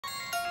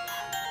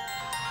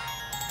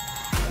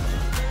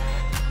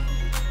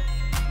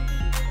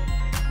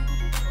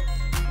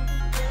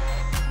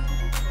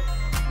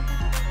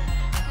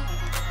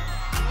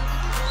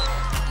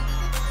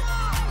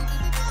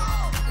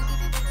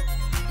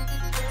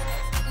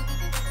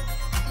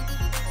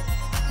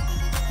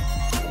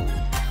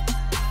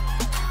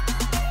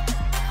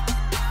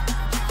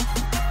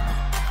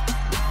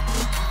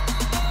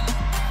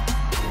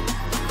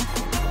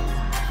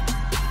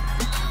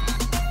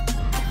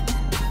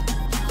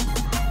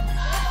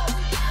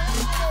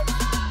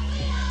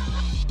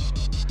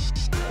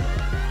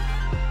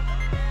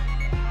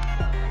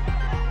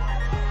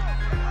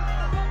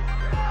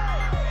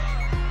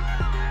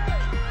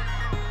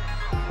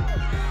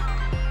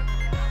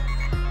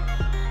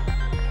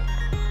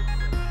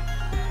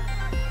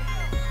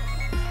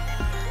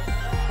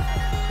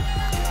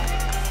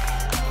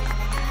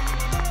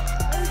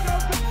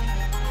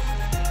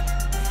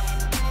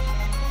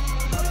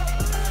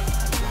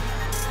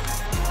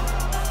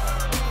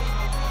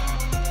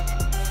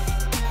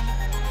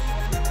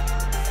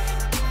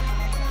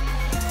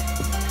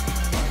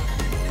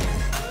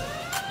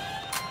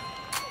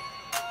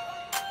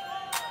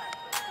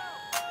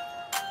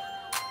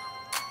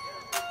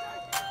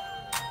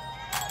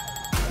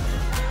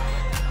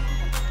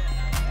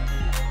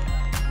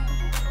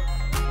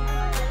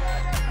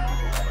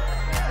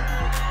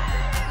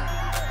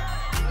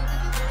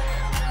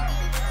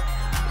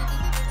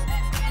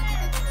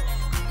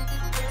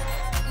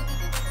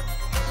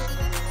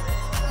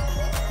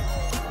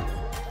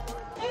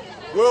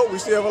Well, we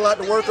still have a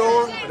lot to work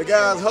on. The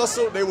guys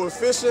hustled, they were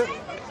efficient,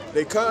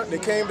 they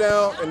came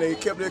down and they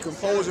kept their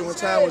composure when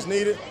time was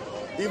needed.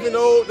 Even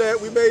though that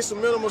we made some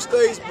minimal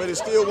mistakes, but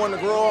it's still one to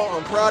grow on.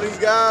 I'm proud of these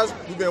guys.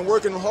 We've been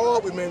working them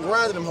hard, we've been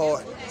grinding them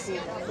hard.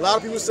 A lot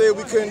of people say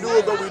we couldn't do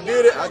it, but we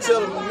did it. I tell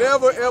them,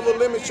 never ever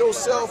limit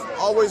yourself,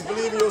 always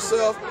believe in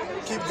yourself,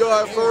 keep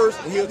God first,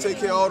 and He'll take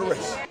care of all the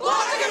rest.